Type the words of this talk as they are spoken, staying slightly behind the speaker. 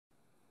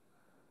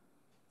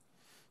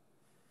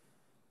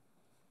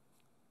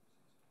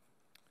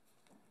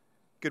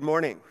Good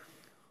morning.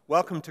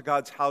 Welcome to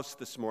God's house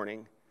this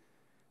morning.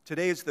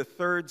 Today is the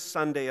third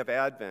Sunday of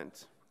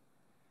Advent.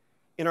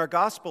 In our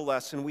gospel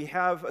lesson, we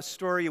have a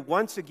story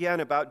once again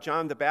about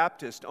John the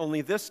Baptist, only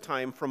this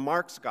time from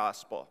Mark's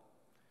gospel.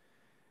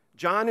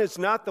 John is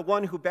not the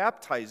one who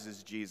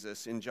baptizes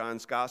Jesus in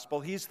John's gospel.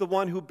 He's the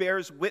one who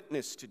bears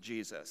witness to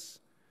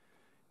Jesus.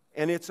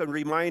 And it's a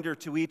reminder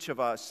to each of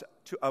us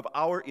of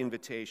our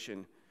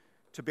invitation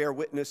to bear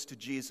witness to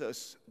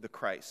Jesus the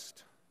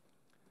Christ.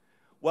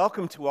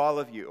 Welcome to all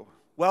of you.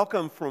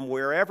 Welcome from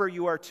wherever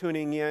you are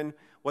tuning in,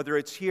 whether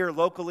it's here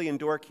locally in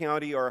Door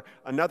County or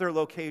another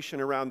location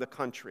around the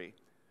country.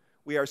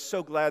 We are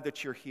so glad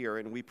that you're here,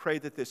 and we pray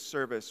that this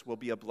service will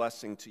be a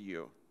blessing to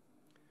you.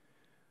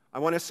 I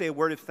want to say a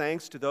word of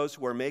thanks to those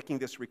who are making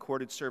this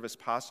recorded service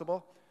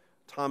possible.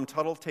 Tom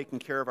Tuttle taking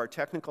care of our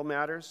technical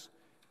matters.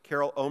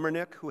 Carol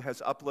Omernick, who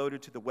has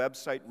uploaded to the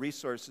website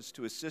resources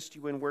to assist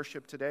you in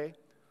worship today.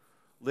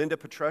 Linda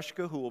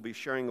Petrushka, who will be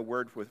sharing a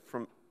word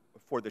for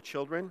the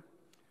children.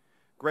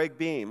 Greg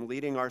Beam,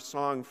 leading our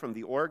song from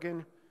the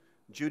organ.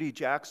 Judy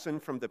Jackson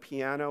from the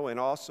piano and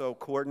also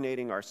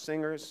coordinating our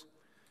singers.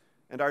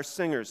 And our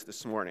singers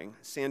this morning,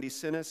 Sandy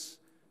Sinnes,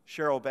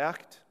 Cheryl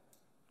Becht,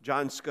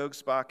 John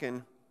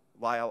Skogsbakken,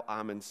 Lyle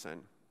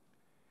Amundsen.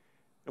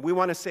 And we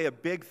want to say a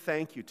big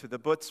thank you to the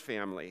Butz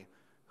family,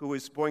 who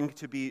is going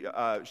to be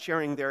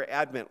sharing their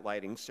Advent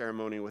lighting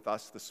ceremony with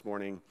us this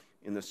morning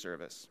in the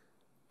service.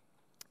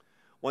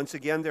 Once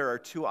again, there are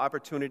two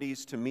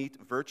opportunities to meet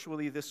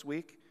virtually this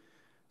week.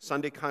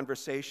 Sunday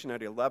conversation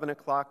at 11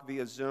 o'clock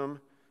via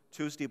Zoom,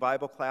 Tuesday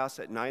Bible class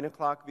at 9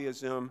 o'clock via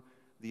Zoom.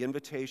 The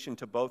invitation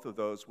to both of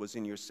those was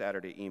in your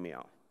Saturday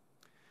email.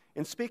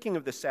 And speaking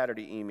of the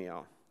Saturday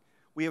email,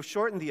 we have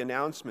shortened the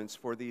announcements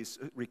for these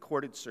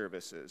recorded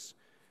services.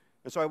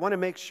 And so I want to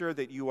make sure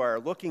that you are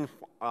looking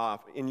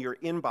in your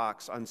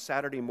inbox on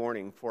Saturday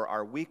morning for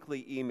our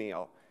weekly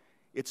email.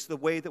 It's the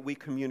way that we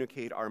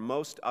communicate our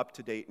most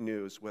up-to-date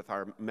news with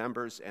our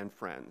members and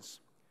friends.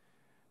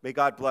 May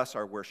God bless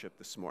our worship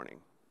this morning.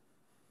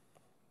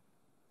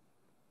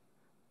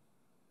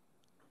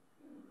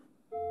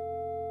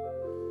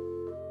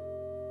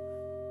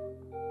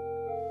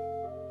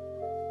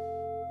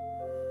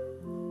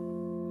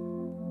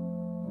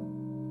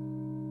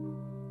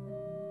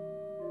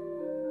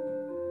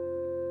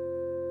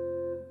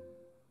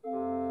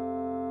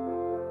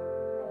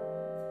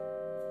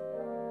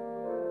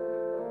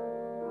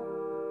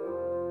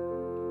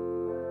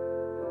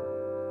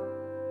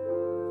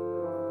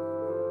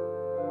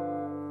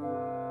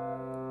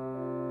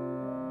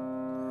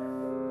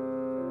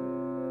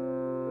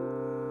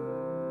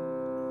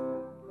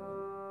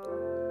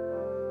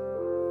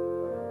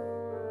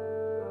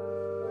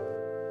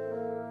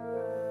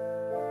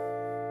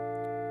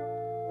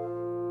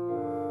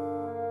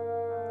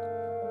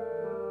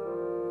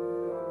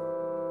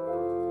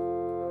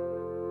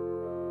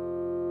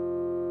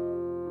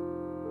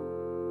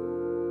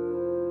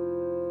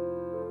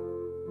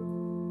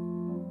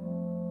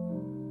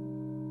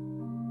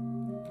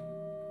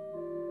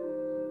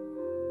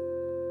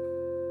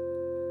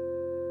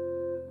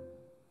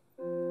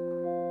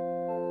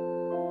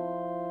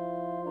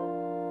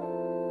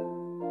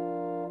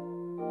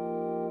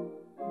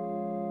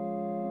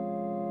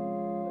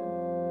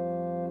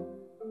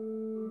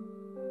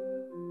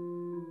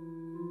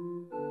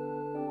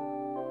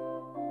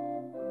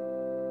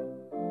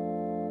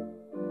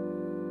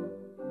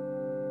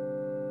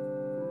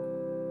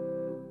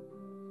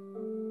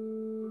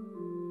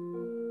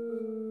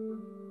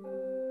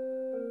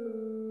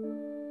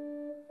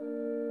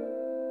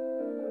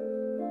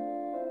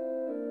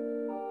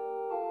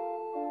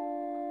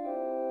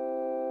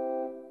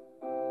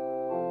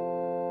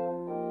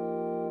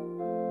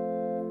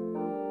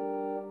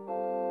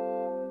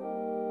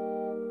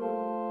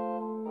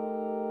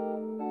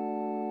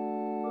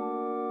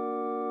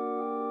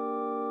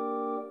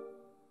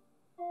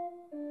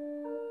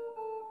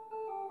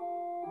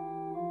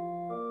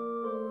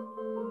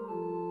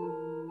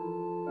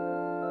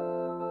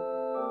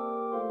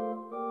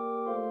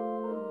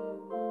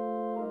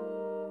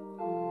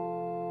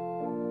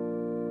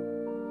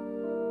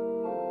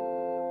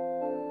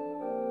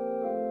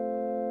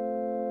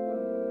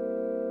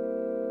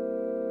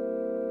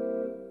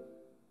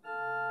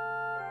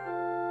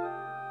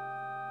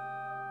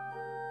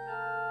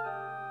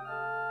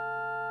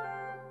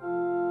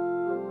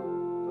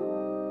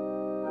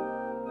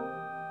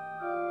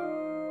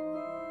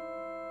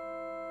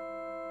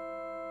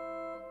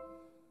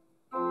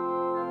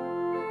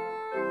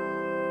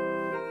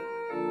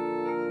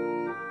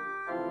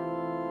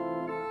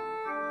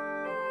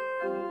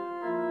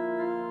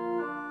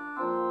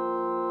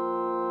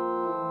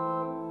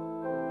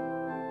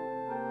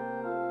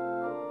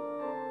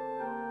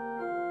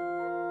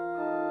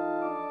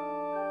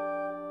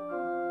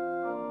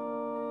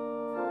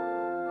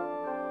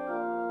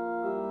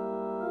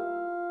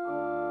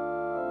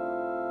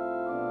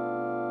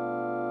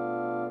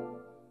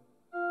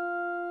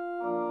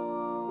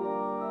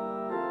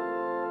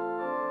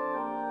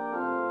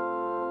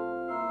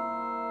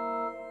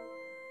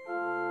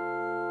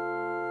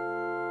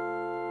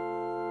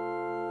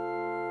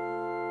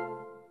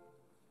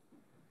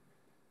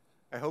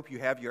 I hope you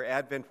have your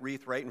Advent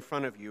wreath right in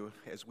front of you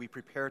as we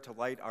prepare to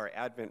light our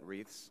Advent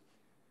wreaths.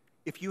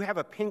 If you have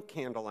a pink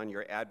candle on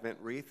your Advent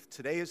wreath,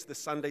 today is the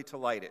Sunday to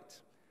light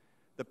it.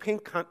 The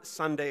pink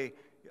Sunday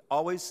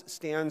always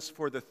stands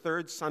for the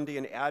third Sunday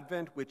in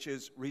Advent, which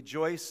is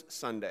Rejoice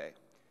Sunday.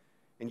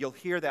 And you'll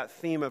hear that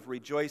theme of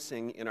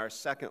rejoicing in our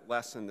second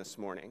lesson this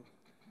morning.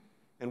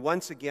 And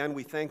once again,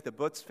 we thank the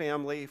Butz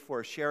family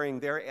for sharing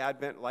their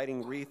Advent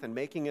lighting wreath and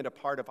making it a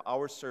part of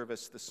our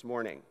service this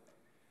morning.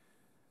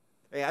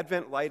 The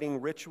Advent lighting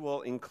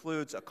ritual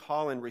includes a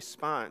call and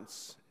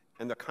response,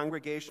 and the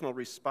congregational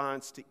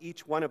response to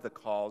each one of the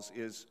calls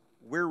is,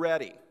 "We're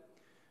ready."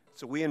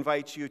 So we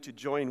invite you to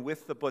join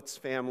with the Butz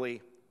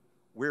family.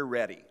 We're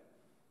ready.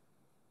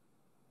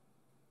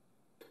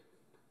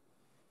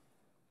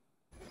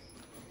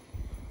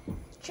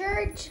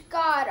 Church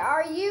God,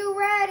 are you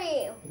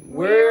ready?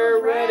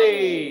 We're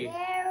ready.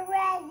 We're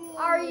ready.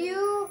 Are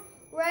you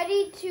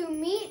ready to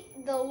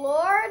meet the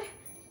Lord?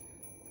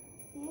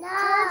 No.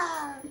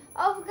 Church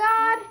of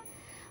God,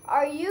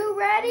 are you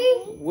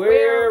ready?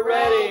 We're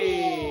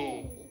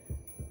ready.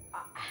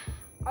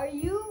 Are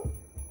you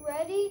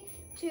ready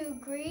to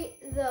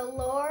greet the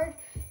Lord?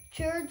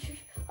 Church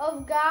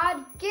of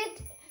God,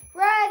 get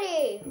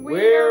ready.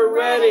 We're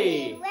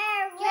ready.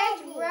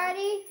 Get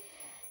ready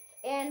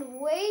and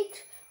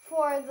wait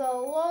for the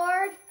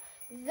Lord.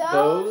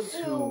 Those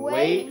who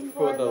wait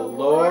for the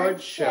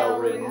Lord shall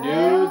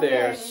renew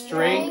their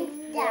strength.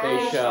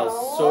 They shall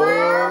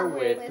soar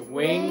with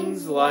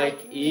wings like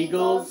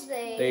eagles.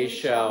 They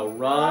shall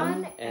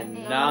run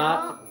and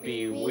not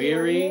be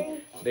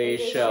weary. They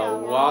shall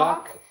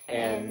walk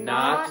and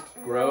not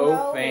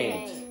grow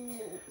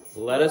faint.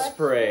 Let us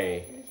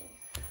pray.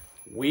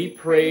 We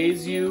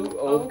praise you,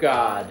 O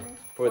God,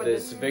 for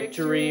this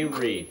victory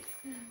wreath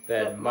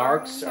that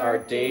marks our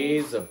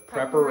days of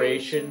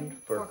preparation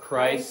for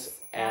Christ's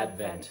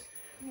advent.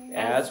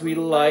 As we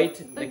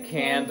light the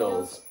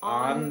candles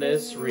on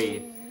this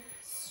wreath,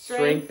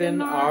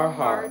 strengthen our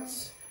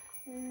hearts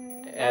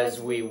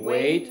as we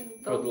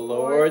wait for the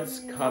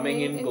Lord's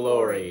coming in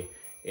glory.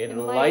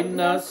 Enlighten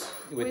us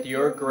with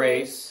your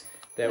grace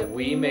that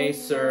we may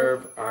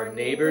serve our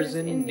neighbors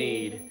in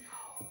need.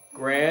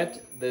 Grant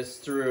this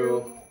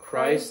through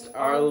Christ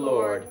our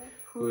Lord,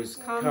 whose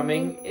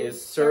coming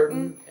is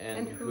certain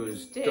and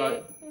whose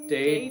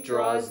day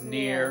draws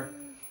near.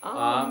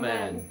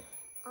 Amen.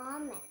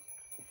 Amen.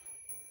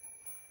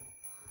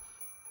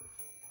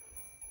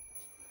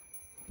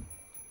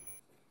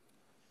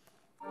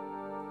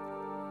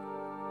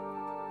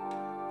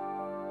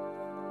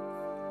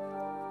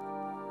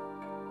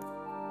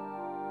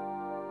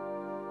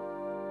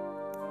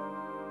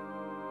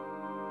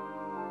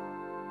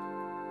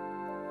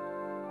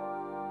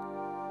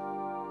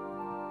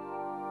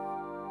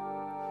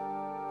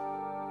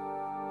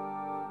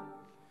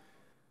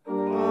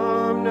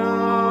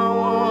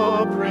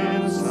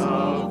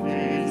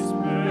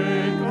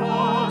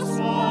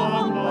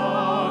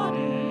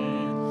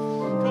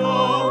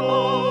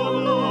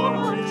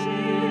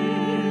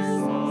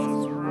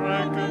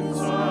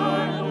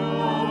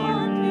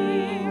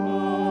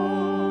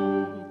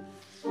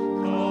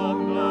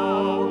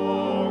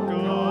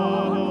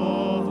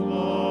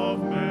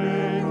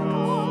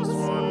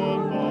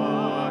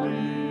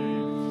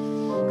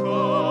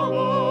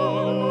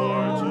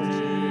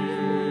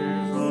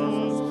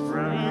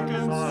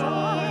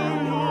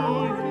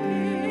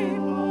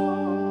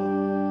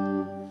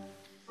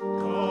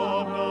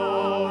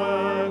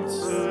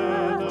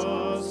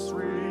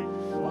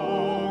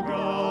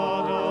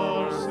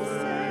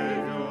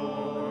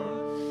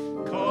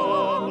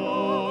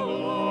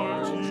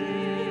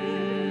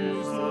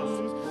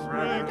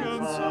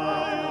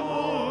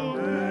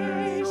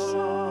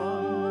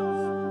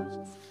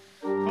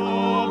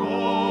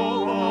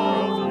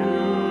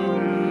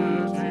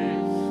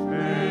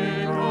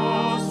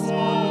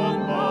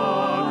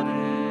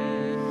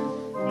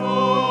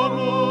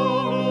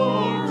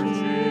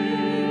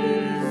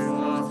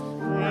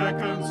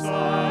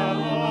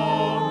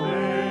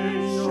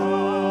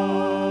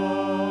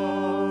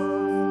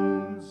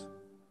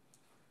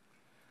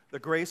 The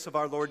grace of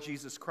our Lord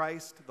Jesus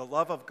Christ, the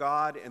love of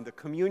God, and the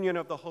communion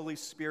of the Holy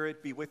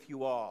Spirit be with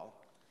you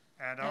all.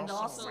 And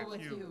also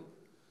with you.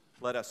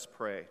 Let us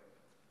pray.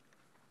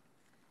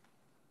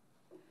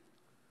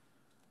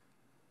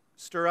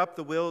 Stir up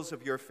the wills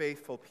of your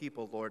faithful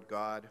people, Lord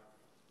God,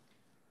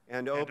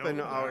 and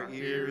open our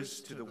ears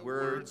to the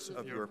words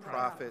of your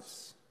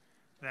prophets,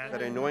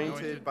 that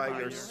anointed by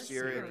your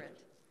Spirit,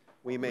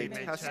 we may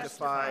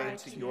testify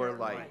to your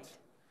light.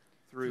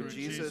 Through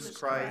Jesus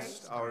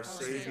Christ, our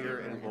Savior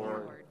and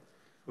Lord,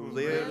 who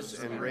lives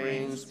and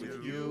reigns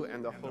with you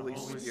and the Holy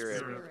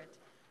Spirit,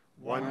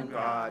 one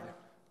God,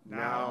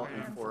 now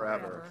and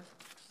forever.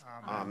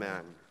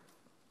 Amen.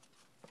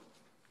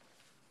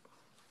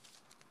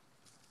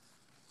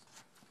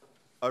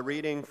 A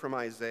reading from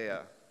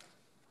Isaiah.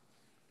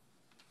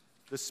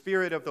 The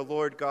Spirit of the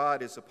Lord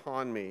God is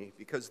upon me,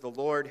 because the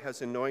Lord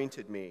has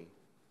anointed me.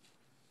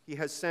 He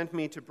has sent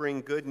me to bring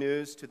good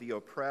news to the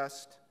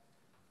oppressed,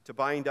 to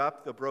bind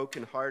up the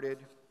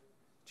brokenhearted,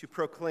 to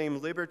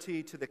proclaim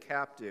liberty to the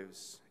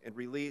captives and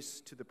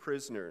release to the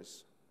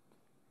prisoners,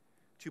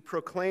 to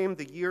proclaim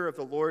the year of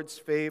the Lord's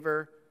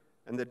favor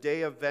and the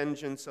day of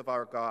vengeance of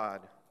our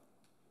God,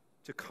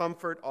 to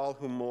comfort all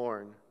who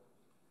mourn,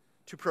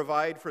 to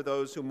provide for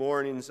those who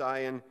mourn in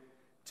Zion,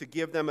 to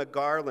give them a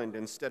garland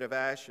instead of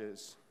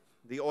ashes,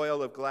 the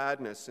oil of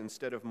gladness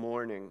instead of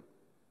mourning,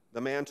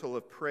 the mantle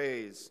of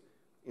praise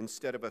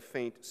instead of a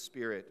faint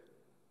spirit.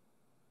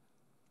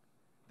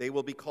 They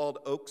will be called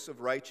oaks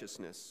of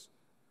righteousness,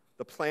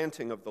 the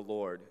planting of the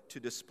Lord, to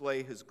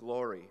display his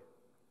glory.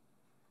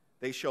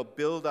 They shall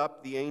build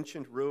up the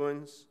ancient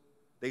ruins.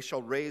 They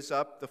shall raise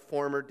up the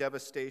former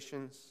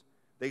devastations.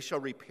 They shall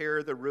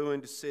repair the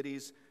ruined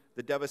cities,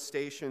 the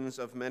devastations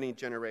of many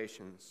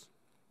generations.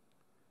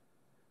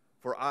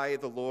 For I,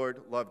 the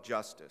Lord, love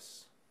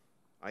justice.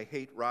 I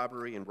hate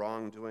robbery and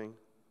wrongdoing.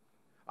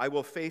 I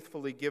will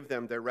faithfully give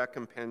them their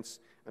recompense,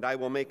 and I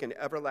will make an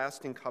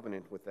everlasting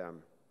covenant with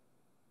them.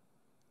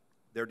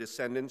 Their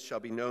descendants shall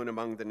be known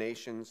among the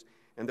nations,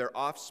 and their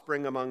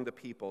offspring among the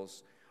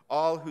peoples.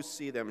 All who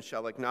see them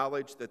shall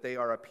acknowledge that they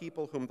are a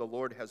people whom the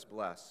Lord has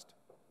blessed.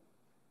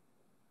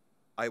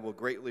 I will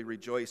greatly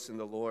rejoice in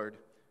the Lord.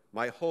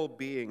 My whole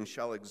being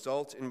shall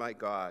exult in my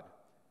God.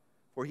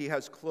 For he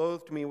has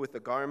clothed me with the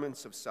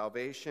garments of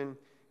salvation.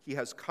 He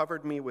has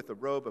covered me with a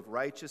robe of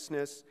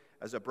righteousness,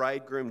 as a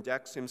bridegroom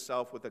decks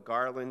himself with a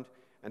garland,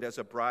 and as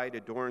a bride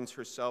adorns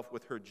herself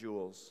with her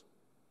jewels.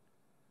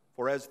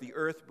 For as the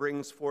earth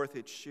brings forth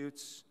its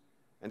shoots,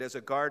 and as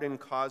a garden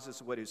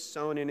causes what is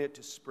sown in it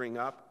to spring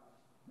up,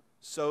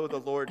 so the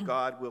Lord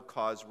God will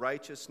cause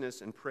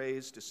righteousness and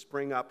praise to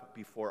spring up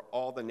before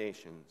all the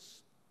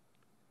nations.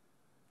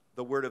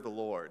 The word of the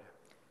Lord.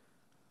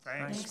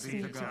 Thanks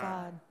be to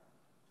God.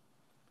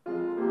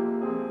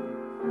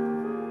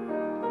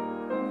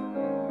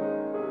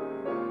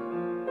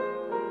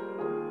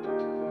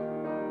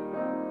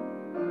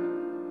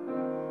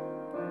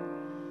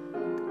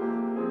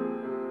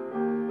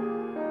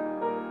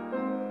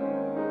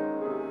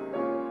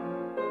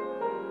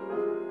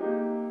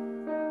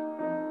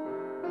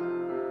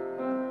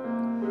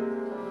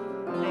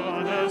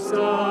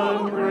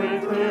 Done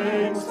great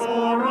things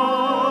for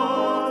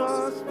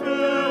us,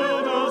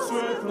 filled us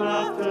with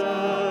laughter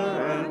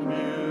and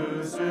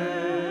music.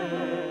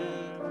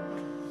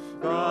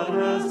 God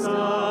has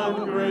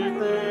done great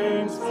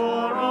things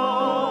for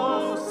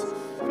us,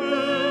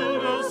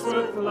 filled us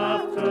with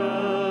laughter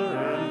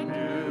and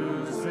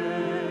music.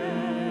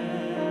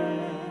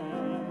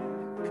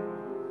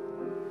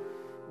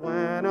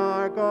 When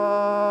our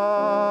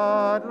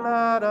God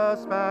led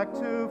us back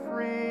to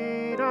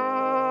freedom,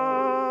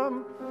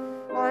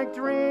 like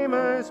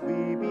dreamers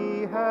we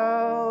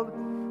beheld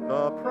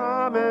the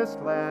promised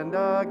land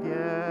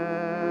again.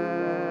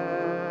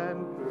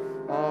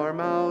 Our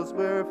mouths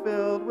were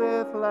filled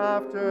with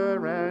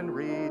laughter and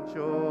rejoicing.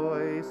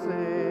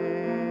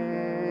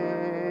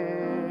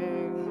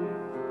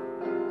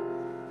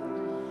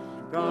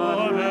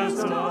 God has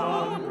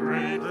done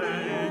great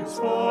things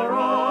for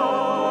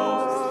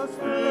us,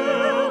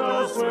 filled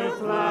us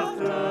with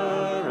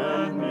laughter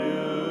and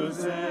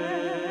music.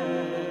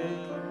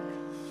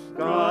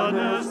 God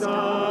has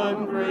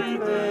done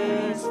great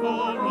things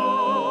for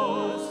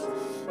us,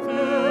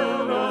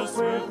 filled us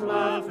with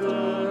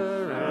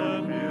laughter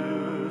and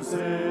music.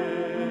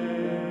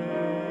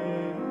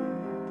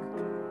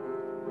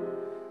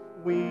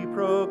 We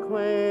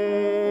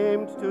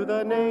proclaimed to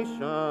the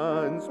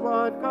nations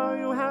what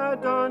you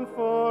had done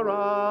for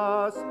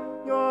us,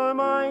 your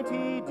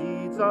mighty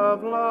deeds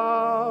of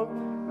love,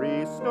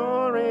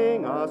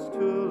 restoring us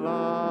to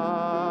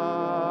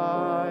life.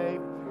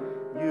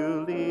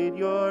 You lead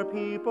your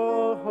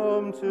people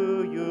home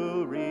to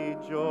you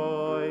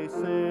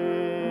rejoicing.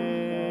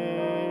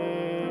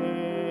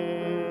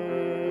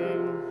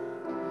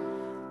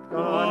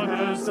 God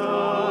has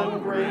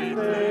done great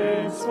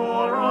things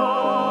for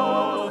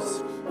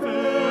us,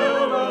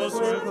 filled us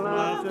with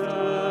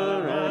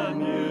laughter and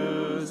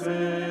music.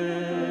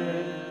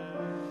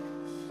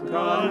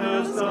 God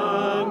has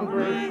done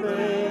great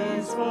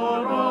things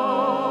for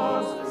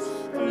us,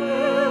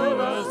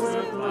 filled us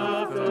with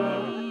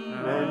laughter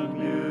and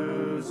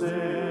music.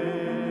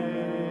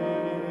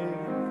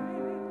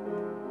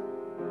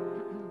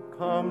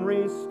 Come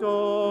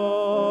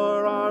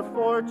restore our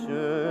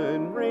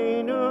fortune,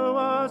 renew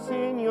us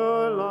in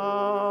your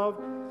love,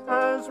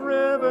 as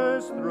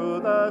rivers through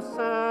the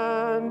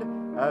sand,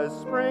 as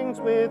springs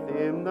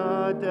within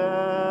the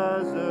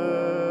desert.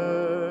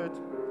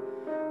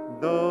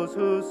 Those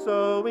who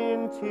sow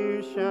in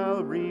tears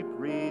shall reap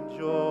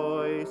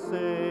rejoicing.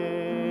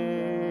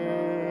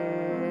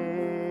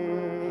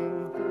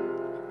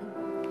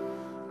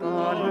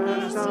 God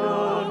has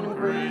done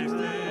great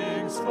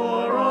things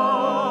for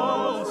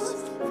us,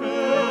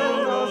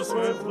 filled us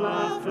with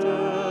laughter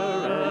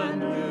and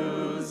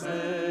music.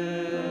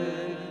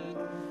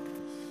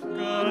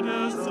 God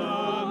has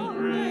done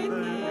great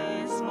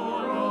things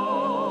for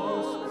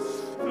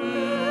us,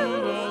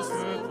 filled us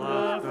with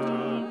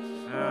laughter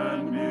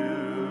and music.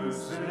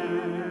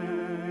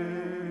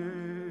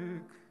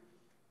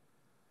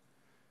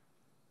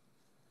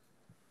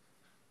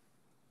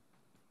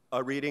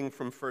 A reading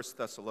from 1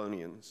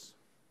 Thessalonians.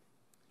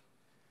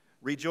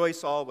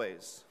 Rejoice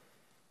always,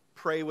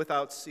 pray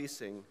without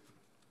ceasing,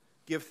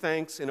 give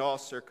thanks in all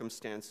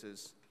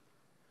circumstances,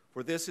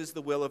 for this is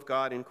the will of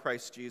God in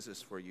Christ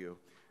Jesus for you.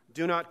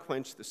 Do not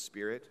quench the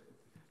Spirit,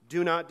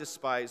 do not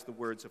despise the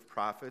words of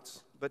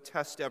prophets, but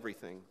test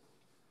everything.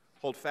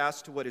 Hold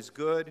fast to what is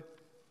good,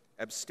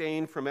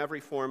 abstain from every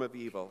form of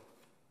evil.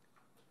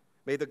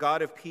 May the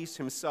God of peace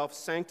himself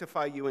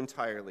sanctify you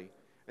entirely,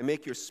 and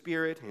make your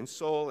spirit and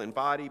soul and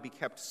body be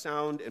kept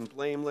sound and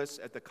blameless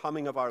at the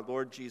coming of our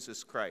Lord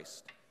Jesus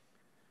Christ.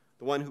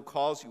 The one who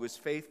calls you is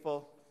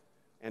faithful,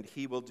 and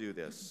he will do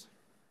this.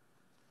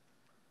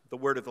 The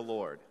word of the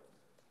Lord.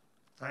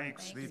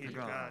 Thanks be to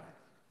God.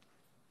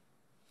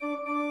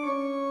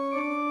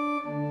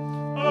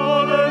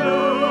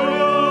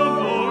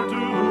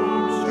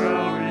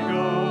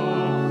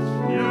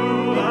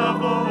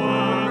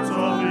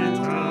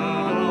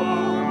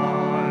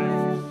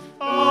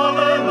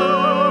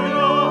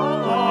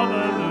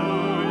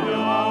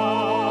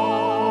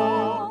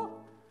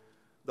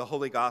 The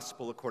Holy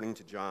Gospel according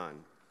to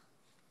John.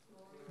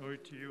 Glory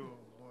to you,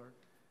 O Lord.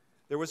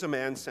 There was a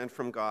man sent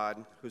from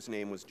God whose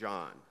name was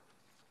John.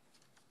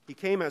 He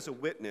came as a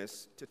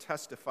witness to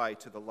testify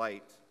to the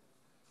light,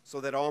 so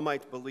that all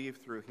might believe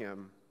through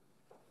him.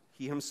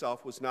 He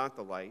himself was not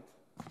the light,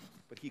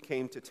 but he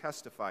came to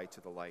testify to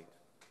the light.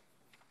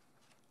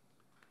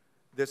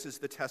 This is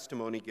the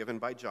testimony given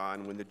by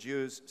John when the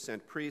Jews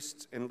sent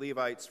priests and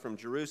Levites from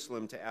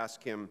Jerusalem to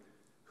ask him,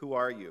 "Who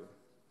are you?"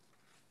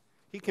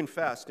 He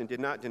confessed and did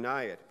not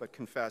deny it, but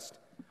confessed,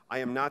 "I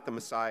am not the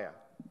Messiah."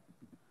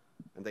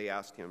 And they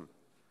asked him,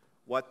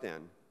 "What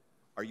then?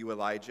 Are you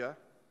Elijah?"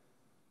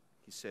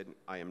 He said,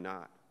 "I am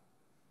not."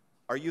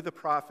 "Are you the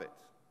prophet?"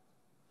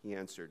 He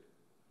answered,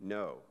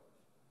 "No."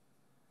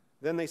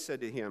 Then they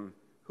said to him,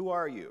 "Who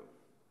are you?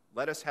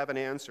 Let us have an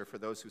answer for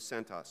those who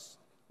sent us.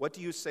 What do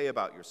you say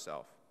about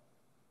yourself?"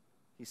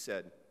 He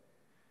said,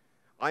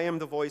 "I am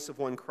the voice of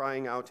one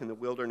crying out in the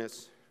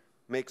wilderness,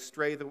 'Make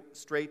straight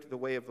the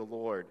way of the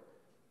Lord,'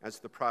 as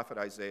the prophet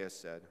Isaiah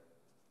said."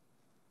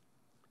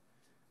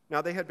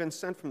 Now they had been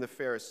sent from the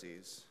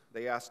Pharisees.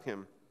 They asked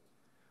him,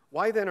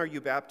 "Why then are you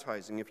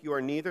baptizing if you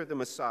are neither the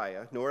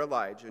Messiah, nor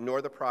Elijah,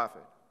 nor the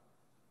prophet?"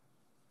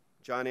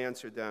 John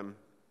answered them,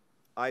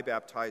 "I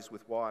baptize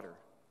with water.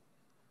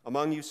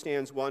 Among you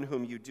stands one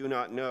whom you do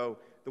not know,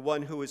 the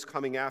one who is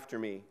coming after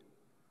me.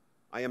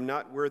 I am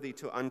not worthy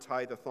to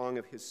untie the thong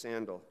of his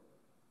sandal."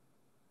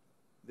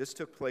 This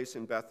took place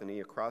in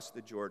Bethany across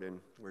the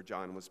Jordan where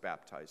John was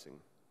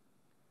baptizing.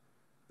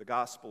 The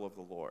Gospel of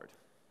the Lord.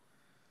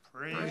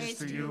 Praise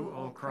to you,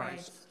 O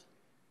Christ.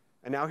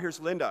 And now here's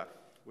Linda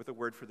with a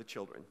word for the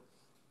children.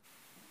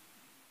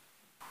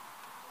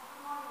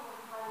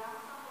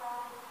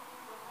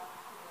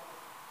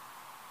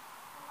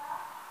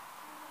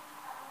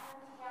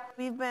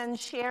 We've been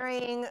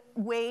sharing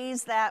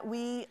ways that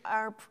we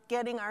are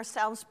getting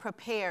ourselves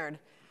prepared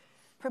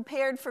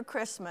for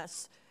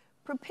Christmas,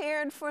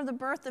 prepared for the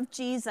birth of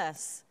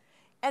Jesus,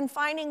 and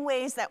finding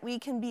ways that we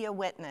can be a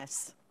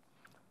witness.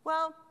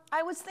 Well,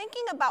 I was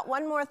thinking about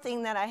one more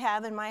thing that I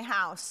have in my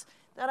house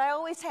that I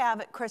always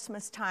have at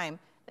Christmas time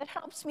that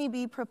helps me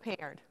be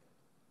prepared.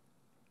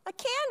 A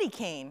candy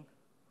cane.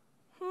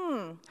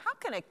 How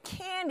can a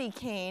candy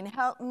cane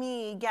help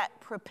me get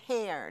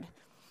prepared?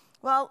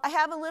 Well, I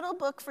have a little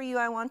book for you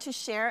I want to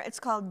share. It's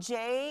called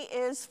J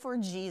is for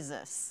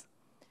Jesus.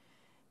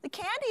 The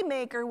candy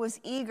maker was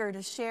eager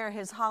to share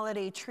his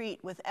holiday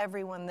treat with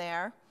everyone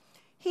there.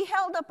 He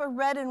held up a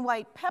red and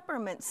white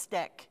peppermint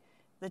stick.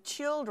 The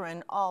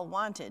children all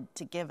wanted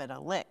to give it a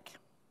lick.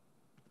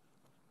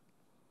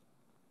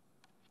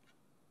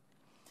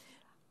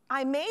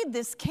 "I made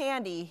this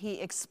candy," he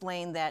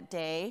explained that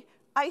day.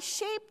 "I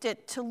shaped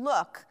it to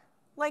look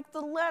like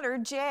the letter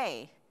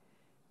J.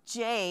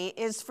 J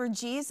is for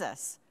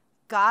Jesus,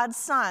 God's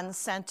Son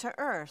sent to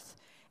earth,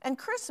 and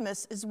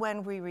Christmas is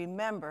when we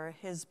remember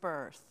his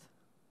birth."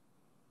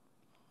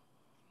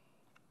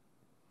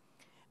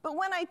 But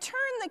when I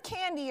turn the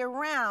candy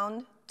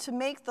around to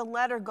make the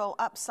letter go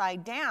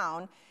upside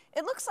down,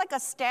 it looks like a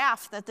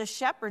staff that the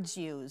shepherds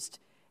used.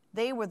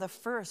 They were the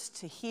first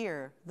to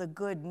hear the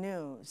good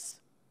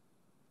news.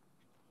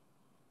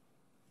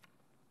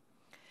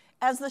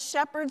 As the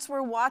shepherds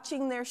were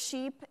watching their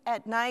sheep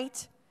at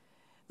night,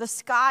 the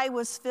sky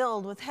was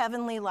filled with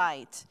heavenly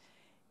light.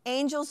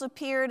 Angels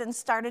appeared and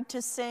started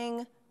to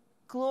sing,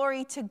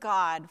 "Glory to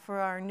God for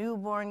our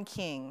newborn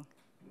King."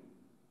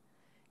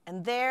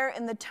 And there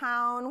in the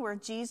town where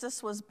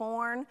Jesus was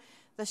born,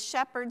 the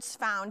shepherds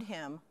found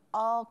him,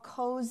 all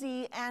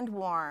cozy and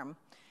warm.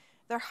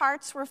 Their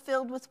hearts were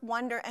filled with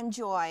wonder and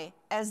joy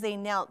as they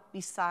knelt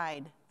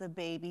beside the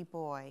baby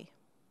boy.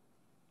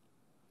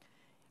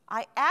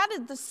 I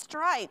added the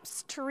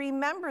stripes to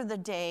remember the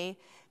day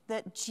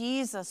that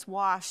Jesus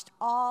washed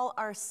all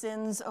our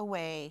sins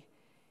away.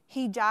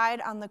 He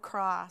died on the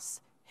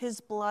cross. His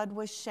blood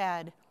was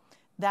shed.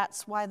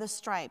 That's why the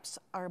stripes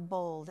are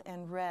bold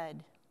and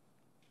red.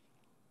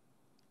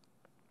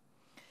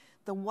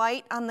 The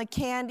white on the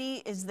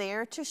candy is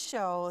there to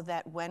show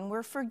that when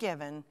we're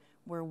forgiven,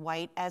 we're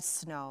white as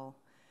snow.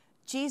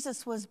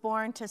 Jesus was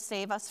born to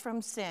save us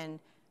from sin,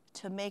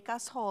 to make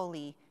us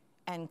holy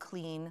and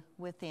clean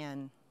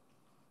within.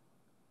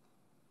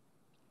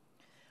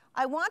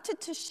 I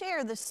wanted to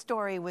share this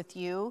story with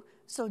you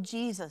so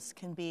Jesus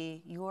can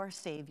be your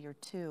Savior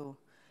too.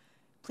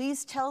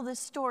 Please tell this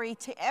story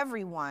to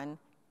everyone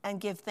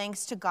and give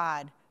thanks to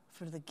God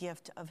for the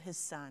gift of his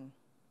Son.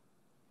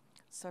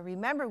 So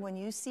remember, when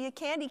you see a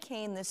candy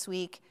cane this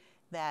week,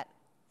 that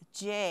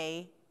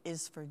J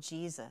is for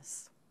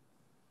Jesus.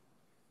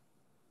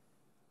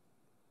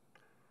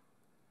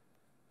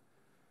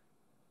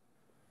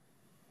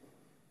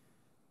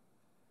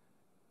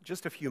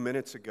 Just a few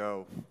minutes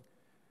ago,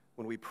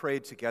 when we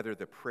prayed together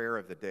the prayer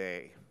of the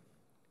day,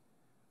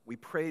 we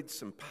prayed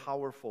some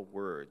powerful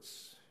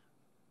words.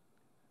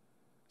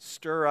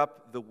 Stir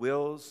up the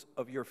wills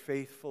of your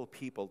faithful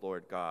people,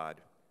 Lord God,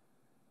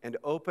 and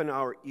open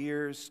our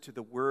ears to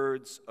the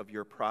words of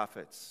your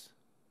prophets,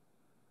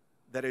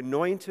 that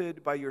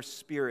anointed by your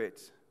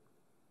Spirit,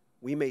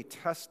 we may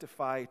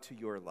testify to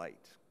your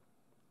light.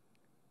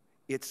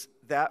 It's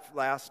that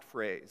last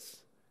phrase,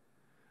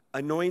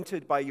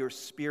 anointed by your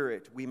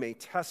Spirit, we may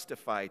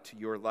testify to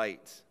your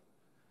light,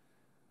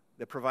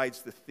 that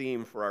provides the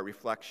theme for our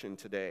reflection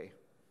today.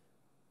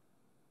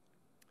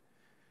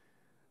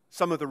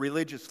 Some of the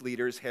religious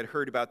leaders had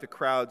heard about the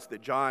crowds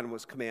that John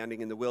was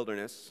commanding in the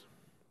wilderness.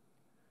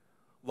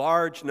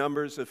 Large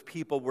numbers of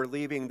people were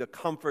leaving the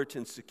comfort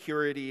and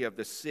security of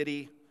the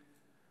city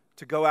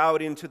to go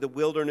out into the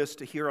wilderness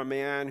to hear a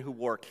man who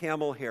wore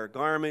camel hair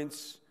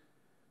garments,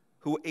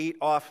 who ate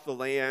off the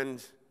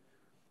land,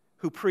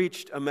 who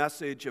preached a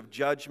message of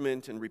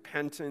judgment and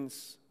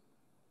repentance,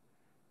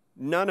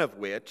 none of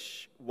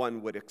which,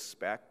 one would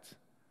expect,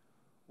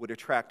 would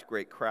attract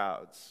great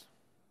crowds.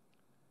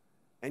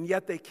 And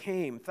yet they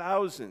came,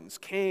 thousands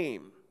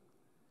came.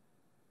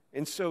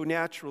 And so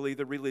naturally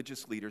the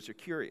religious leaders are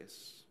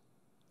curious.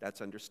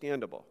 That's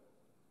understandable.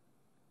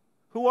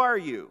 Who are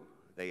you?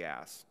 They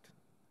asked.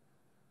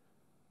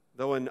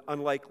 Though an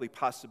unlikely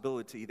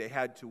possibility, they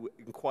had to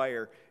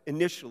inquire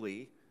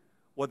initially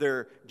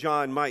whether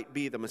John might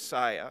be the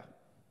Messiah.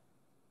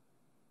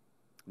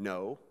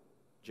 No,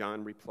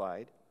 John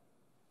replied.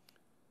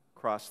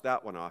 Cross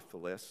that one off the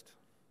list.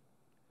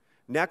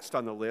 Next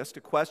on the list,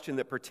 a question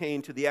that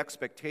pertained to the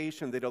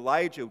expectation that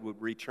Elijah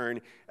would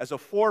return as a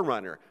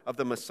forerunner of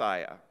the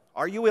Messiah.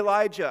 Are you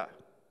Elijah?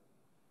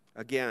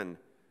 Again,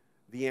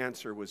 the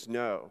answer was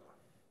no.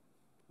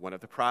 One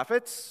of the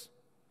prophets?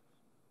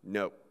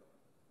 No.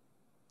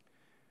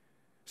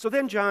 So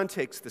then John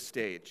takes the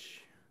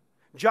stage.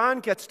 John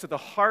gets to the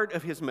heart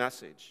of his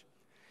message.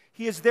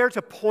 He is there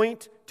to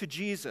point to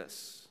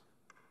Jesus.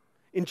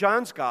 In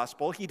John's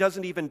gospel, he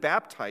doesn't even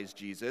baptize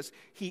Jesus.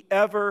 He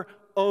ever,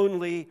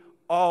 only,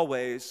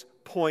 always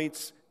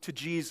points to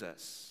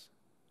Jesus,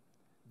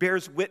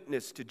 bears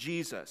witness to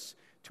Jesus,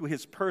 to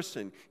his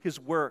person, his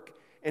work,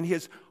 and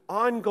his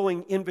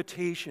ongoing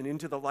invitation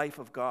into the life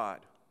of God.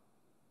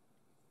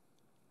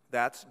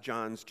 That's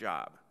John's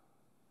job.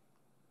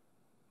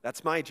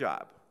 That's my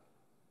job.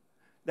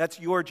 That's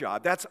your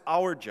job. That's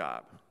our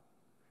job.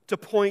 To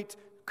point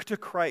to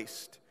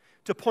Christ,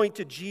 to point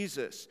to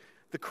Jesus,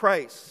 the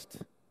Christ,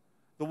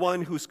 the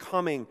one whose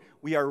coming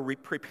we are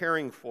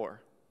preparing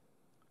for.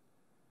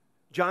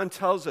 John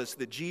tells us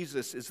that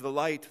Jesus is the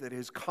light that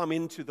has come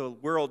into the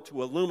world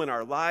to illumine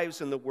our lives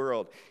in the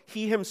world.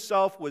 He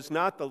himself was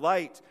not the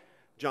light,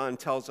 John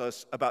tells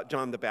us about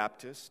John the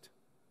Baptist,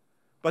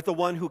 but the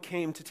one who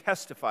came to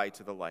testify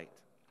to the light.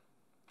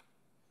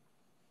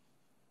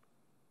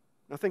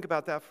 Now think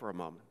about that for a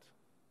moment.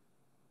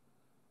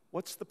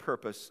 What's the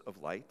purpose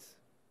of light?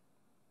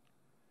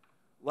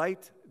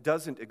 Light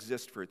doesn't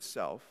exist for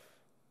itself.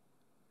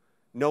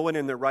 No one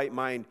in their right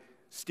mind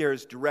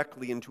stares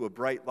directly into a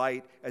bright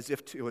light as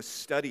if to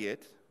study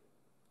it.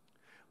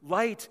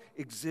 Light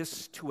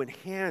exists to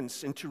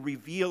enhance and to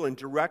reveal and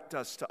direct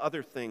us to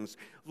other things.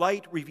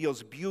 Light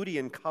reveals beauty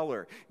and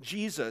color.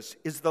 Jesus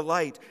is the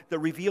light that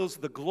reveals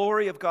the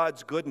glory of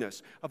God's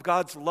goodness, of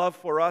God's love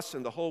for us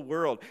and the whole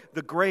world,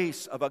 the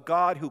grace of a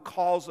God who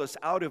calls us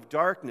out of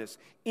darkness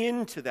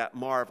into that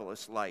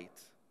marvelous light.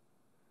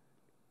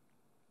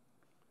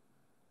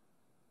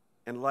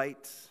 And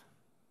light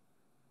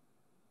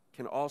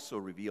can also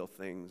reveal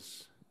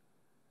things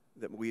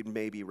that we'd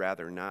maybe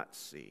rather not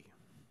see.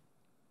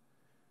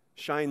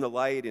 Shine the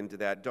light into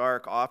that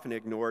dark, often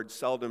ignored,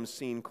 seldom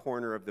seen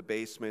corner of the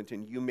basement,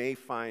 and you may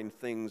find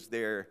things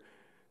there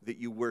that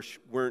you wish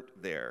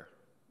weren't there.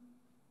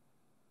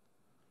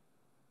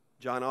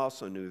 John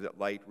also knew that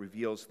light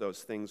reveals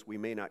those things we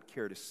may not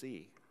care to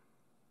see.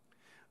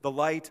 The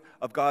light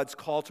of God's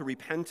call to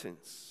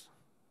repentance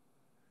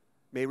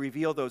may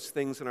reveal those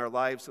things in our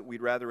lives that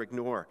we'd rather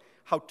ignore.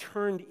 How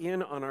turned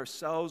in on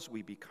ourselves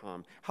we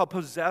become. How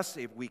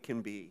possessive we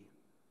can be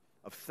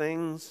of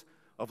things,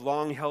 of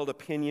long-held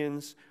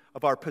opinions,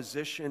 of our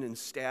position and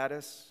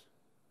status.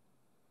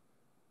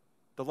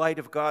 The light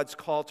of God's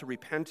call to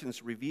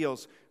repentance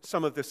reveals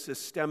some of the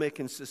systemic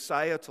and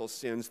societal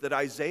sins that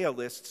Isaiah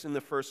lists in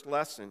the first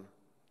lesson.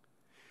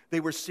 They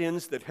were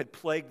sins that had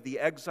plagued the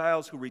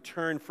exiles who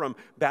returned from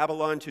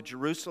Babylon to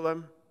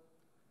Jerusalem.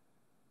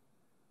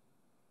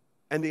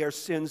 And they are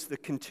sins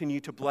that continue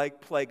to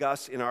plague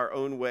us in our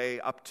own way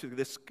up to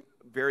this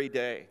very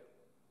day.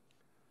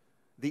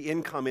 The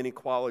income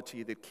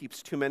inequality that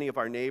keeps too many of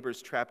our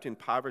neighbors trapped in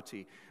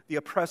poverty, the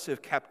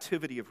oppressive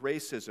captivity of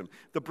racism,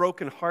 the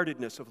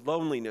brokenheartedness of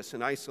loneliness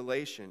and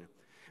isolation.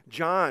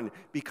 John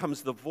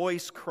becomes the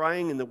voice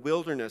crying in the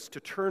wilderness to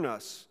turn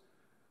us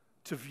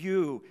to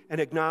view and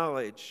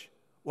acknowledge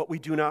what we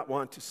do not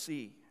want to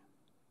see.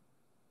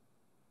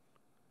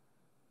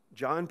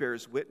 John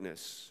bears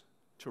witness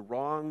to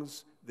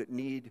wrongs that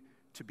need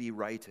to be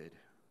righted.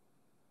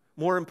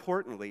 More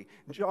importantly,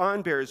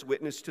 John bears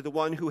witness to the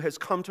one who has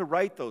come to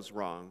right those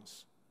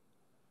wrongs.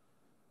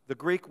 The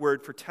Greek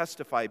word for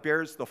testify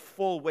bears the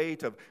full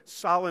weight of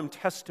solemn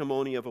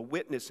testimony of a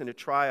witness in a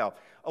trial.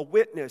 A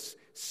witness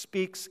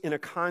speaks in a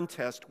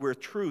contest where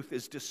truth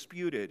is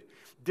disputed.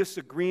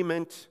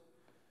 Disagreement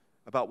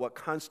about what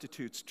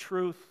constitutes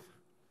truth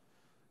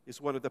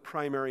is one of the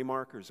primary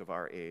markers of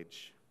our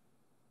age.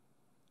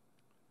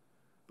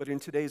 But in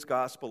today's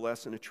gospel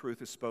lesson, a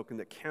truth is spoken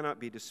that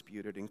cannot be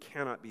disputed and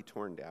cannot be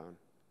torn down.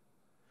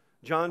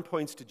 John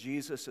points to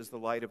Jesus as the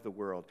light of the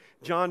world.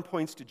 John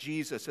points to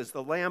Jesus as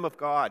the Lamb of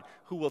God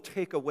who will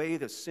take away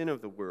the sin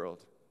of the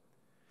world.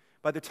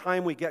 By the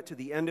time we get to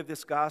the end of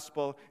this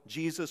gospel,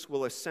 Jesus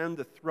will ascend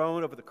the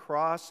throne of the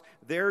cross,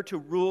 there to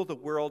rule the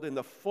world in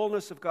the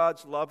fullness of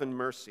God's love and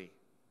mercy.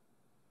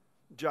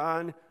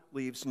 John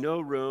leaves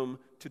no room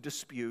to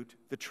dispute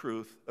the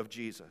truth of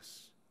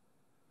Jesus.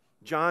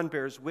 John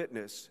bears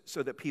witness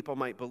so that people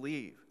might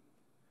believe.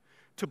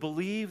 To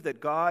believe that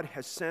God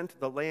has sent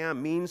the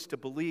Lamb means to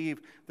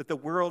believe that the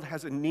world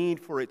has a need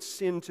for its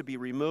sin to be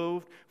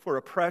removed, for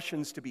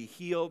oppressions to be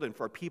healed, and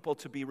for people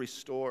to be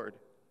restored.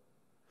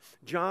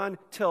 John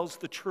tells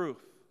the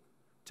truth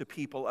to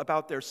people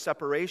about their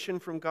separation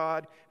from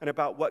God and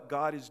about what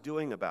God is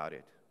doing about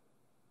it.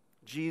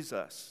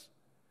 Jesus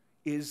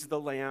is the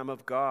Lamb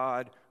of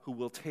God who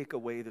will take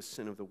away the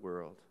sin of the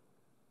world.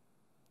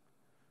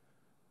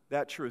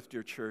 That truth,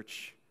 dear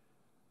church,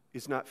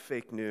 is not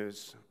fake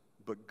news,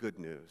 but good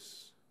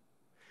news.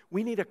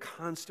 We need a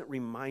constant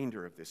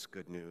reminder of this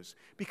good news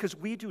because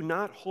we do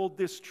not hold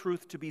this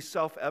truth to be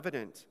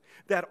self-evident.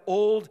 That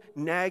old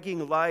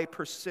nagging lie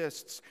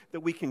persists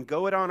that we can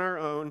go it on our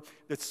own,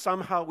 that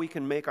somehow we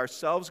can make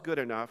ourselves good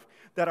enough,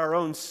 that our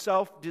own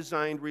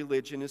self-designed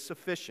religion is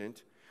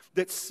sufficient,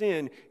 that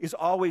sin is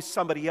always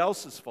somebody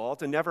else's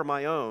fault and never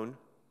my own.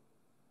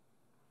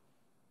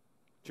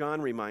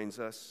 John reminds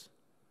us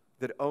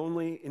that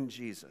only in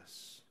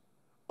Jesus,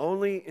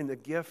 only in the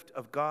gift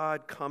of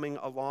God coming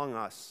among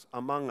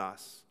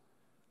us,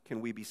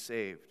 can we be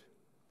saved.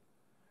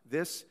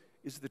 This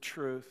is the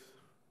truth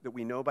that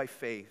we know by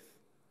faith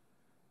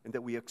and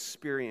that we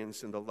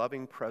experience in the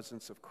loving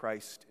presence of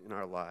Christ in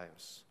our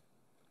lives.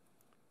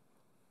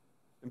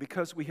 And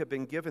because we have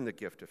been given the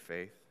gift of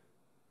faith,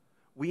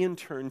 we in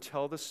turn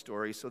tell the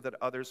story so that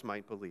others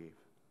might believe.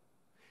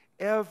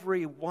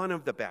 Every one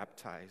of the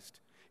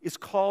baptized is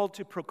called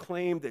to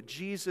proclaim that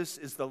Jesus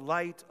is the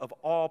light of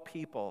all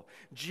people.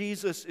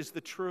 Jesus is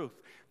the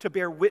truth. To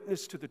bear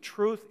witness to the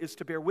truth is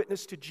to bear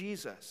witness to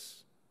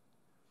Jesus.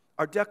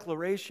 Our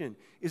declaration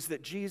is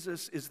that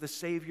Jesus is the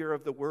Savior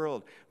of the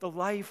world. The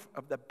life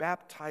of the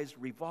baptized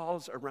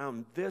revolves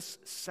around this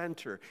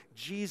center.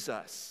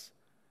 Jesus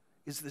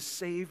is the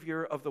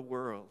Savior of the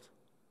world.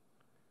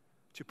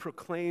 To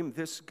proclaim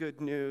this good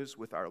news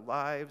with our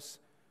lives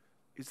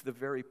is the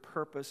very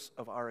purpose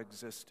of our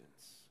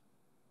existence.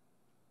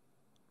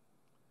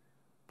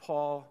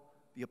 Paul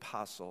the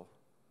Apostle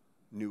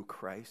knew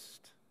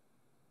Christ.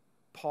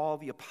 Paul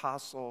the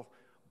Apostle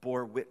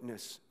bore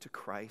witness to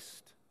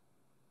Christ.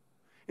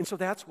 And so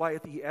that's why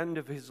at the end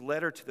of his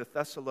letter to the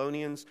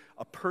Thessalonians,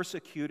 a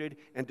persecuted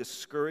and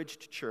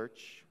discouraged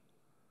church,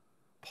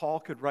 Paul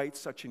could write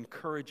such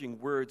encouraging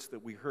words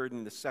that we heard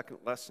in the second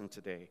lesson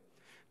today.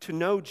 To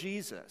know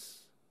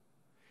Jesus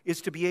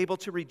is to be able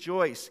to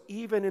rejoice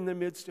even in the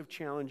midst of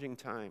challenging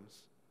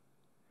times.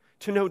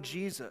 To know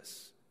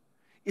Jesus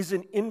is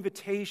an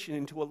invitation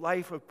into a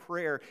life of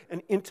prayer,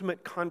 an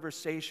intimate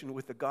conversation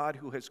with the God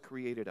who has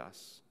created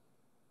us.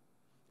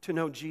 To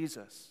know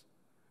Jesus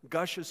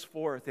gushes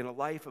forth in a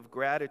life of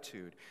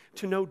gratitude.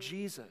 To know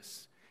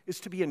Jesus is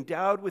to be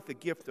endowed with the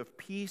gift of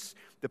peace,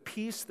 the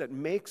peace that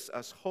makes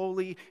us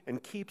holy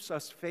and keeps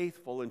us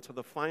faithful until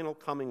the final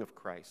coming of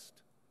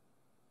Christ.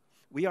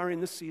 We are in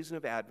the season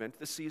of Advent,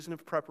 the season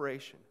of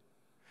preparation.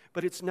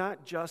 But it's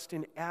not just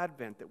in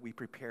Advent that we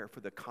prepare for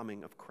the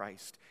coming of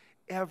Christ.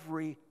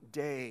 Every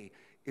day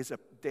is a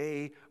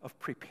day of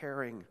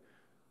preparing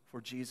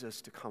for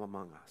Jesus to come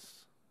among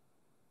us.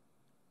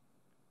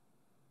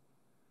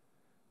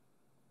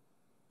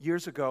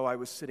 Years ago, I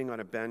was sitting on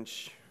a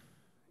bench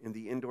in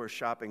the indoor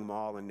shopping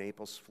mall in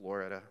Naples,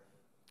 Florida.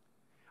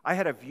 I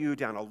had a view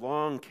down a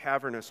long,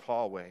 cavernous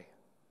hallway.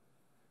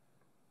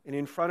 And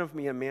in front of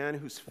me, a man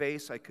whose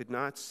face I could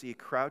not see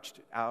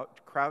crouched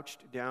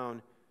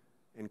down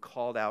and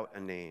called out a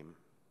name.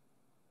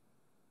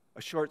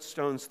 A short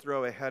stone's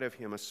throw ahead of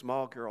him, a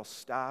small girl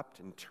stopped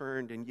and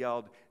turned and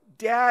yelled,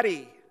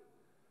 "Daddy!"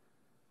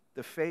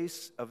 The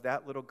face of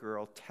that little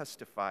girl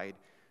testified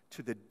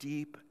to the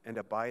deep and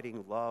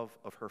abiding love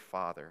of her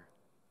father.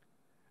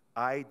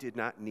 I did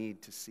not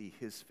need to see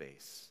his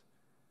face.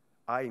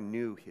 I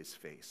knew his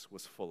face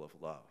was full of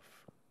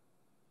love.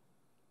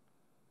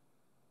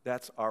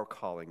 That's our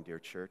calling, dear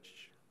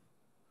church,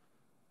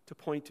 to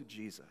point to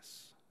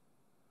Jesus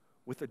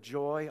with a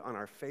joy on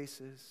our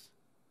faces,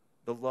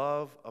 the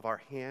love of our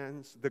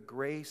hands, the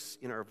grace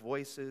in our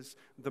voices,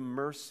 the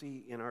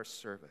mercy in our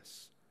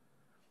service,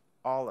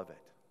 all of it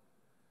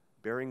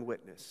bearing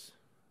witness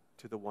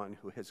to the one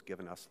who has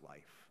given us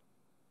life.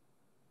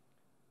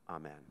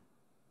 Amen.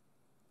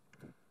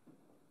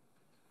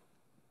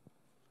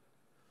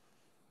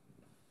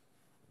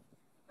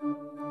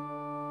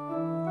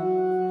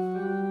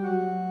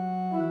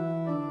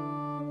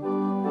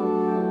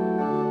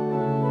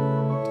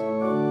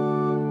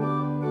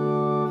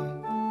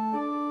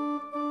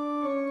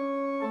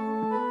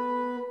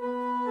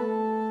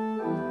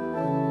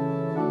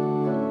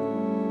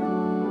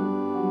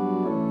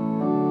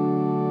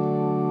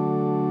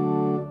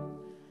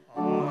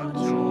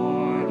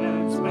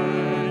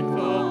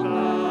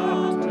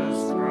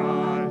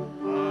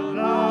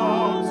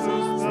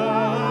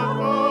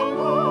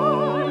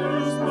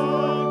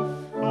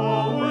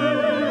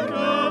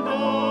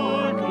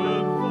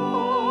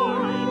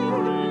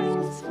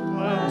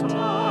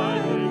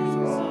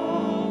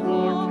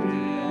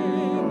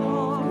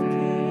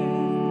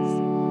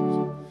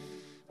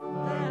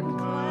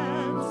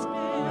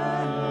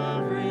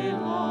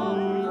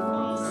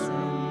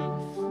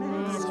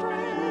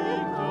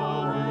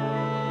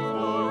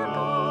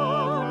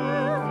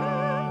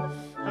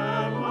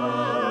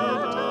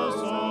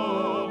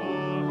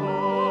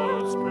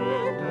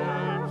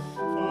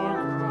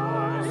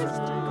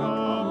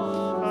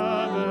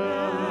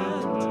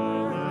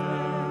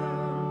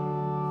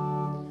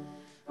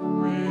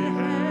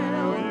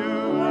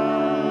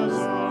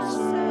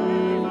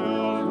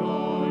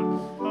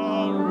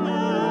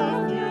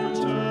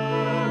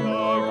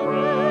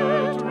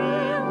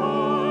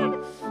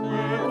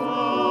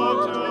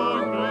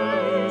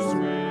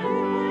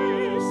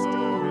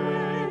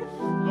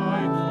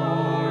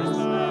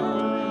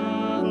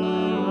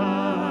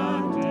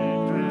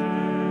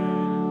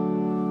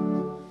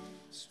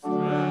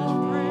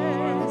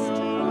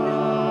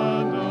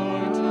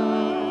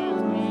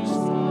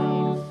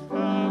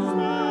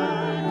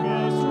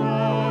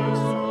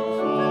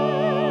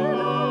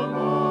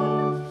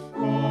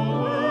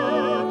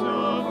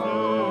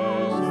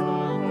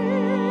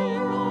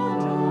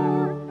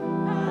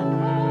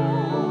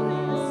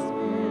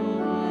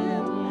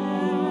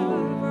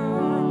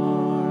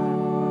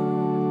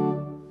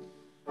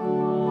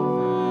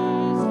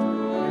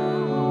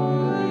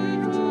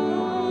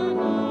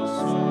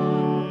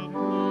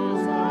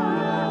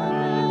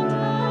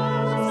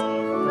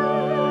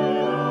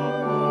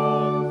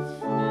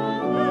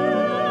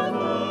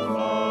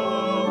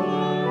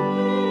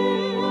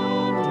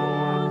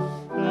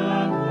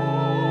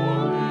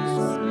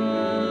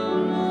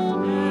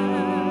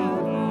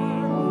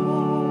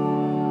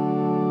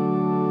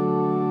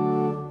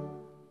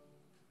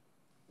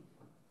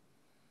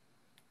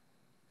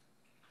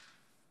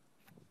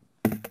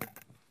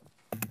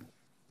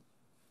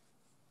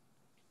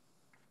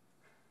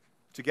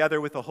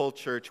 Together with the whole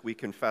church, we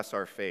confess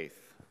our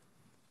faith.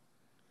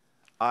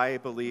 I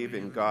believe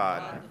in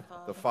God,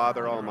 the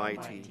Father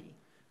Almighty,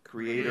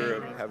 creator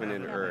of heaven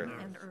and earth.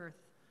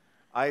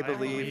 I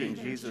believe in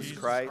Jesus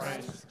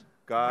Christ,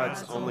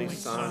 God's only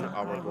Son,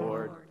 our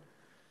Lord,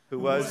 who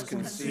was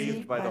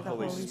conceived by the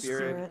Holy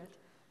Spirit,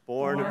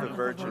 born of the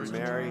Virgin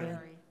Mary,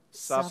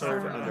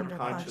 suffered under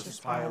Pontius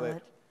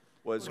Pilate,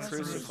 was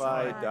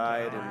crucified,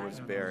 died, and was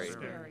buried.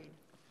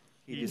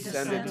 He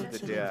descended to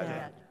the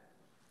dead.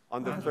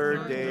 On the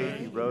third day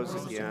he rose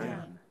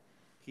again.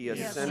 He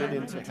ascended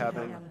into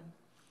heaven.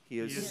 He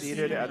is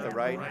seated at the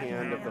right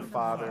hand of the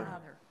Father,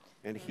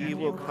 and he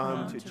will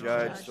come to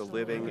judge the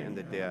living and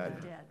the dead.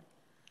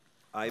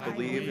 I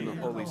believe in the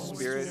Holy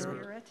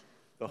Spirit,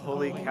 the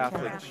Holy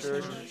Catholic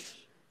Church,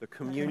 the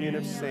communion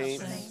of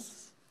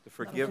saints, the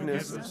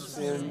forgiveness of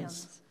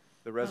sins,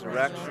 the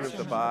resurrection of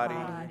the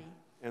body,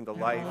 and the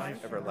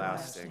life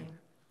everlasting.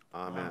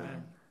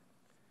 Amen.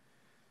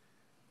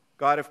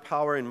 God of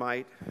power and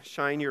might,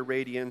 shine your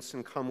radiance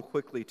and come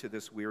quickly to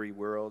this weary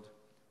world.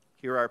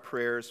 Hear our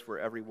prayers for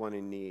everyone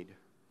in need.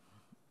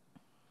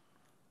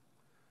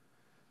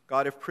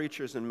 God of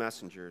preachers and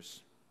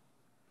messengers,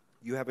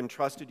 you have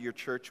entrusted your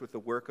church with the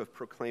work of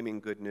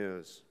proclaiming good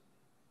news.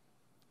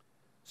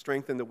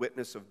 Strengthen the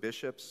witness of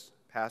bishops,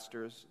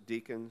 pastors,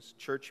 deacons,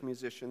 church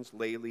musicians,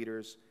 lay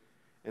leaders,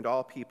 and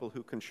all people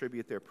who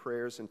contribute their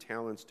prayers and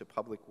talents to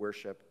public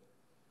worship.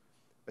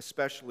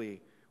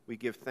 Especially, we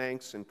give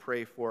thanks and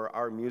pray for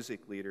our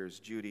music leaders,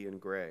 Judy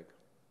and Greg.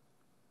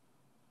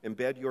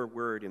 Embed your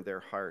word in their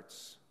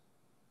hearts.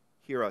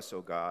 Hear us, O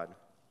God.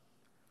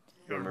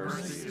 Your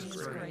mercy is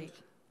great.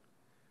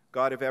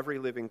 God of every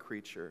living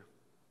creature,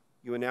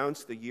 you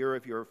announce the year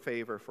of your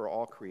favor for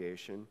all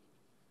creation.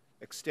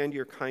 Extend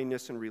your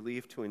kindness and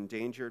relief to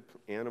endangered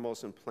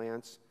animals and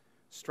plants.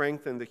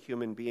 Strengthen the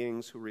human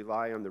beings who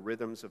rely on the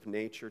rhythms of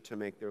nature to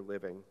make their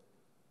living.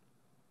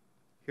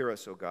 Hear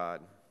us, O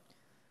God.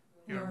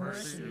 Your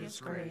mercy is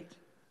great.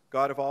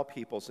 God of all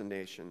peoples and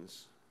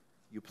nations,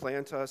 you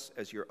plant us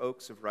as your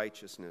oaks of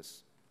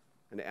righteousness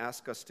and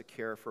ask us to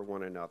care for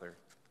one another.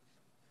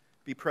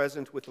 Be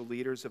present with the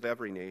leaders of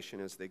every nation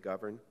as they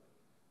govern.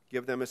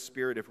 Give them a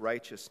spirit of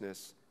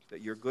righteousness,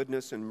 that your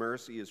goodness and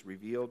mercy is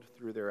revealed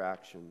through their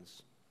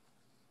actions.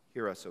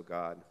 Hear us, O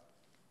God.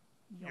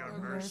 Your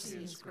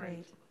mercy is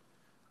great.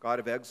 God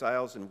of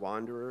exiles and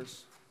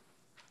wanderers,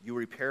 you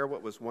repair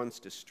what was once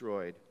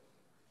destroyed.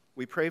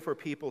 We pray for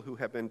people who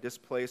have been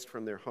displaced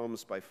from their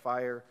homes by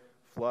fire,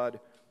 flood,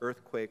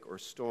 earthquake, or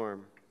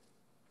storm.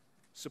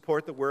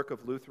 Support the work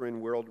of Lutheran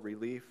World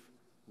Relief,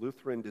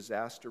 Lutheran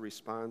Disaster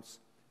Response,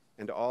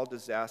 and all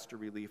disaster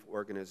relief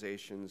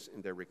organizations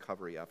in their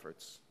recovery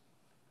efforts.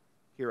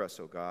 Hear us,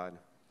 O God.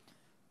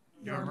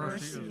 Your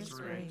mercy is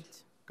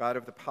great. God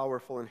of the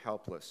powerful and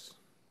helpless,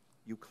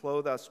 you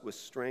clothe us with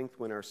strength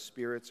when our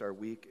spirits are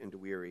weak and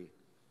weary.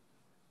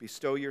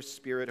 Bestow your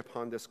Spirit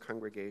upon this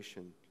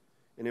congregation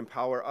and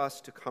empower us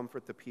to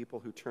comfort the people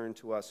who turn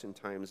to us in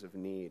times of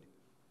need.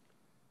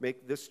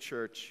 Make this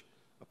church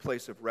a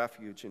place of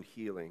refuge and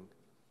healing.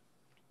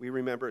 We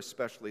remember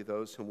especially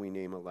those whom we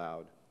name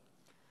aloud.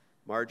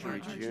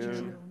 Marjorie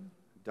June,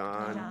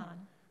 Don,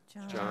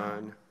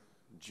 John,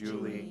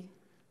 Julie,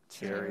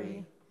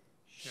 Terry,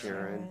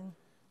 Sharon,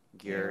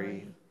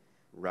 Gary,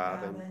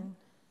 Robin,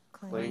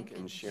 Clink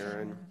and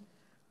Sharon,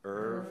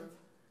 Irv,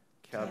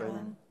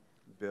 Kevin,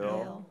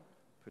 Bill,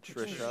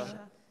 Patricia,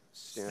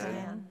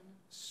 Stan,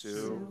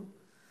 Sue,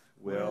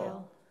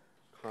 Will,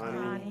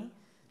 Connie,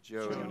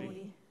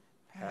 Jody,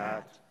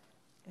 Pat,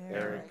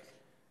 Eric,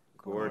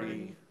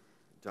 Gordy,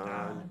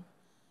 Don,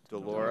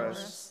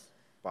 Dolores,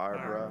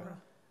 Barbara,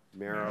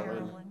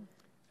 Marilyn,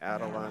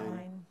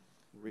 Adeline,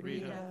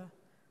 Rita,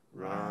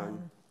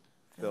 Ron,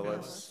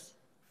 Phyllis,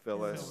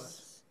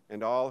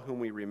 and all whom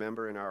we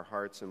remember in our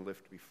hearts and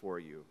lift before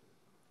you.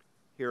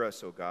 Hear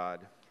us, O God.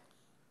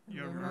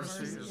 Your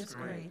mercy is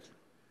great.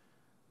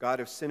 God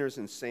of sinners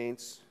and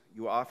saints,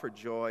 you offer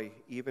joy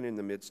even in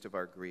the midst of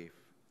our grief.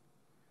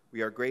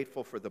 We are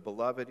grateful for the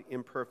beloved,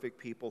 imperfect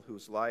people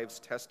whose lives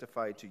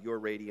testify to your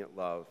radiant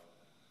love.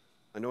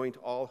 Anoint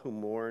all who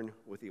mourn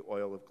with the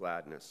oil of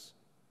gladness.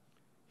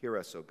 Hear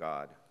us, O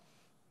God.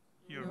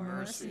 Your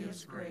mercy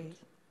is great.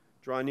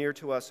 Draw near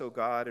to us, O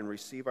God, and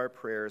receive our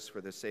prayers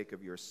for the sake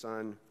of your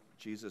Son,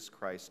 Jesus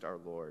Christ our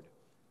Lord.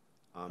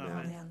 Amen.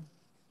 Amen.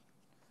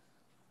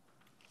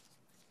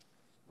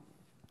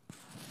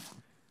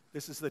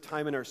 This is the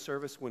time in our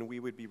service when we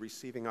would be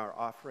receiving our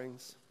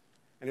offerings.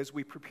 And as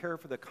we prepare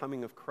for the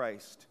coming of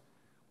Christ,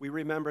 we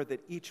remember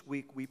that each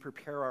week we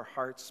prepare our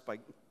hearts by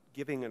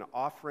giving an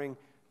offering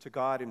to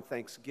God in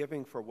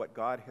thanksgiving for what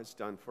God has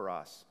done for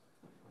us.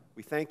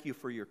 We thank you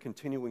for your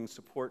continuing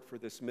support for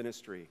this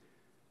ministry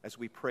as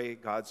we pray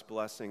God's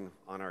blessing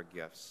on our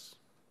gifts.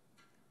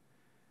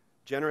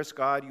 Generous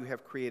God, you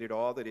have created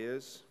all that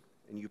is,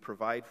 and you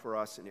provide for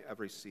us in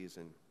every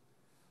season.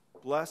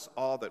 Bless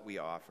all that we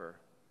offer,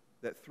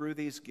 that through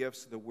these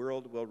gifts the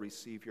world will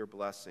receive your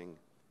blessing.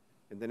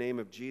 In the name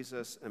of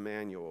Jesus,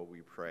 Emmanuel,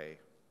 we pray.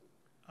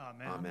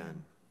 Amen.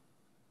 Amen.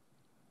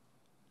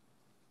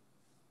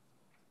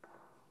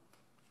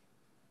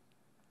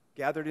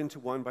 Gathered into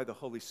one by the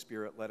Holy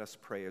Spirit, let us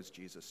pray as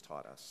Jesus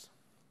taught us.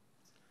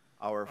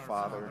 Our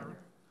Father,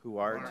 who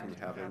art in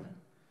heaven,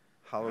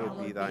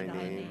 hallowed be thy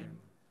name.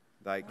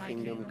 Thy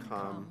kingdom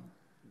come,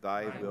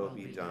 thy will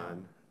be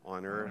done,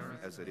 on earth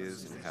as it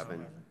is in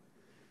heaven.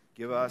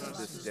 Give us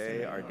this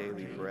day our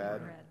daily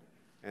bread,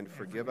 and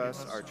forgive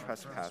us our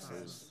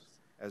trespasses,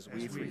 as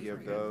we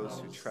forgive those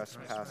who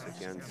trespass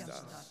against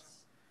us.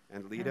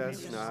 And lead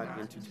us not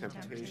into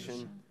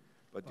temptation,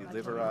 but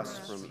deliver us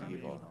from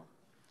evil.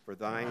 For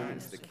thine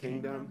is the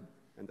kingdom,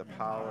 and the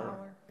power,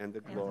 and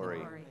the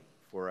glory,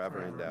 forever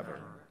and ever.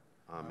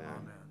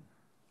 Amen.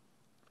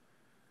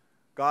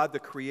 God, the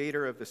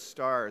creator of the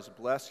stars,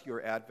 bless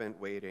your Advent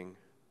waiting.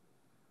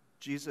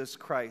 Jesus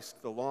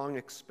Christ, the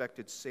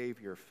long-expected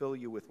Savior, fill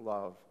you with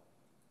love.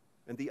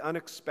 And the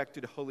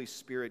unexpected Holy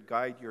Spirit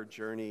guide your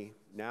journey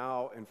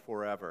now and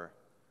forever.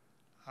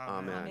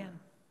 Amen. Let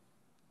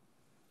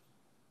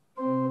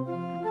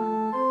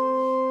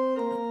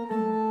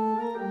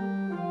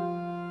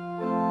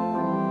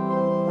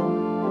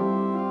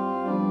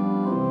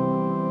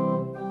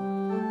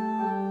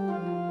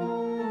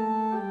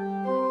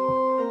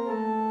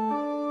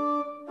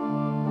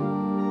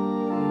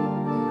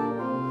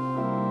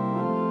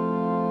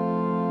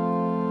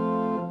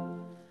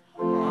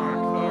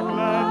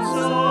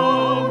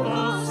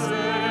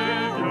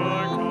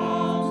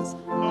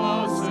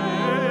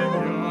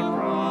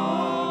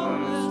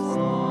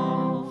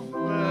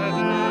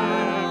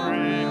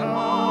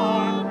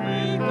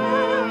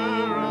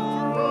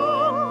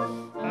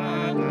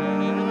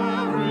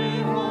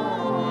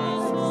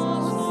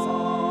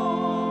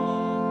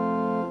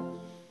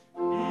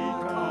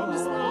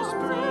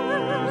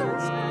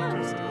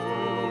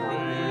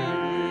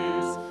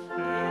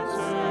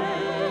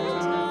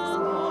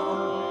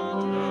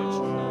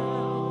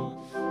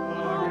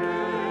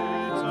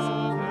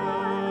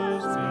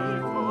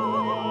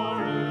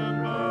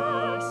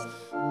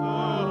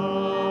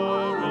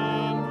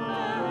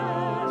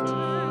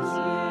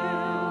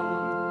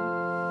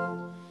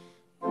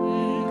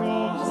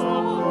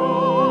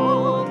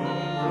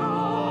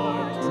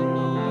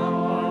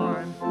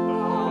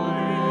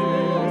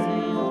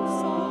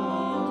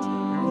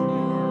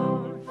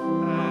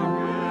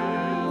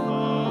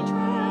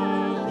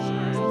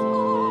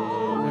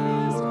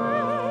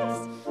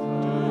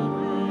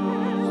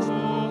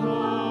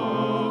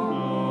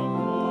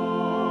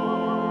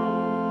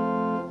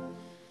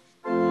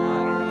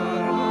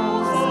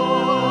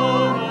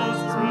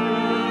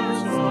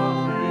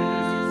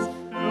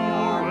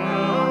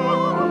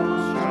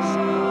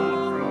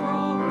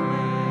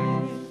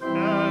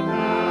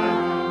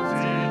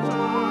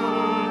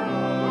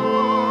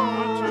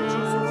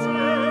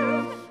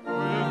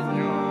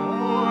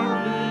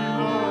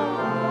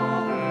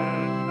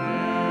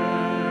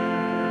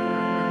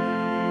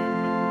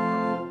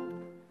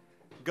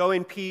Go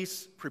in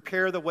peace,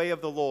 prepare the way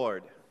of the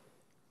Lord.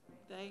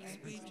 Thanks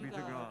be to Be to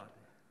God. God.